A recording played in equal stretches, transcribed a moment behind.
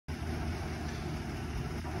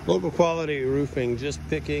Local Quality Roofing, just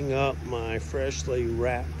picking up my freshly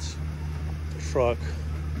wrapped truck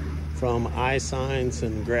from iSigns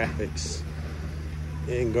and Graphics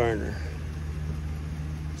in Garner.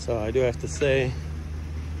 So I do have to say,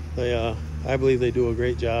 I believe they do a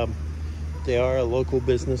great job. They are a local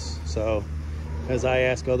business, so as I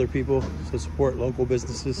ask other people to support local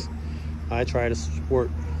businesses, I try to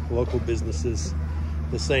support local businesses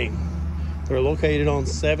the same. They're located on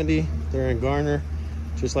 70. They're in Garner,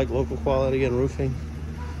 just like Local Quality and Roofing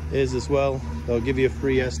is as well. They'll give you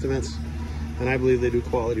free estimates, and I believe they do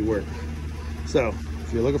quality work. So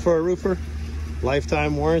if you're looking for a roofer,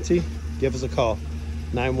 lifetime warranty, give us a call,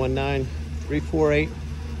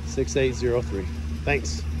 919-348-6803.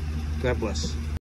 Thanks. God bless.